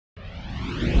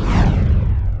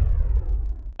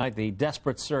The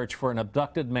desperate search for an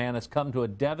abducted man has come to a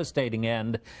devastating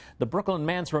end. The Brooklyn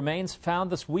man's remains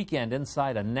found this weekend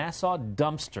inside a Nassau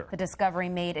dumpster. The discovery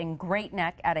made in Great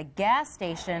Neck at a gas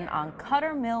station on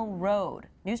Cuttermill Road.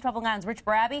 News 12 9's Rich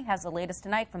Barabi has the latest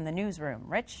tonight from the newsroom.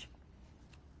 Rich?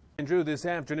 Andrew, this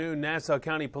afternoon, Nassau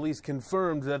County Police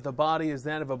confirmed that the body is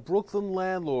that of a Brooklyn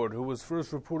landlord who was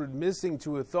first reported missing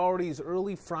to authorities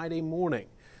early Friday morning.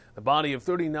 The body of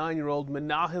 39-year-old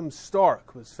Menachem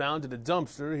Stark was found at a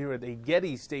dumpster here at a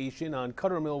Getty station on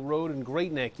Cuttermill Road in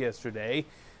Great Neck yesterday.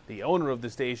 The owner of the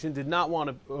station did not want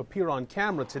to appear on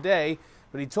camera today,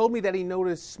 but he told me that he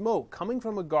noticed smoke coming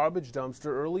from a garbage dumpster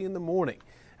early in the morning.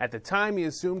 At the time, he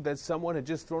assumed that someone had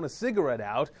just thrown a cigarette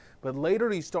out, but later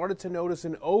he started to notice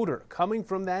an odor coming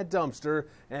from that dumpster,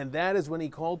 and that is when he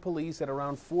called police at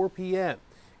around 4 p.m.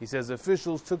 He says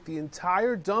officials took the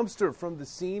entire dumpster from the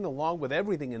scene along with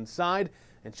everything inside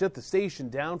and shut the station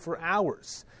down for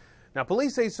hours. Now,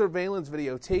 police say surveillance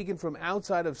video taken from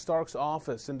outside of Stark's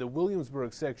office in the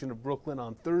Williamsburg section of Brooklyn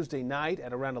on Thursday night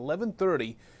at around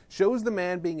 11:30 shows the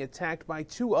man being attacked by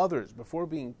two others before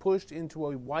being pushed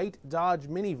into a white Dodge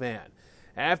Minivan.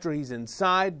 After he's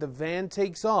inside, the van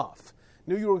takes off.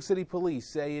 New York City police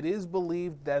say it is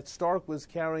believed that Stark was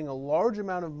carrying a large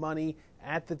amount of money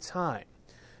at the time.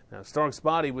 Now, Stark's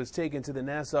body was taken to the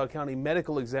Nassau County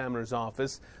Medical Examiner's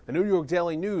office. The New York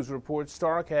Daily News reports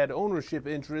Stark had ownership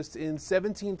interests in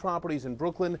 17 properties in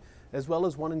Brooklyn, as well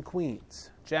as one in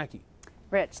Queens. Jackie.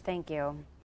 Rich, thank you.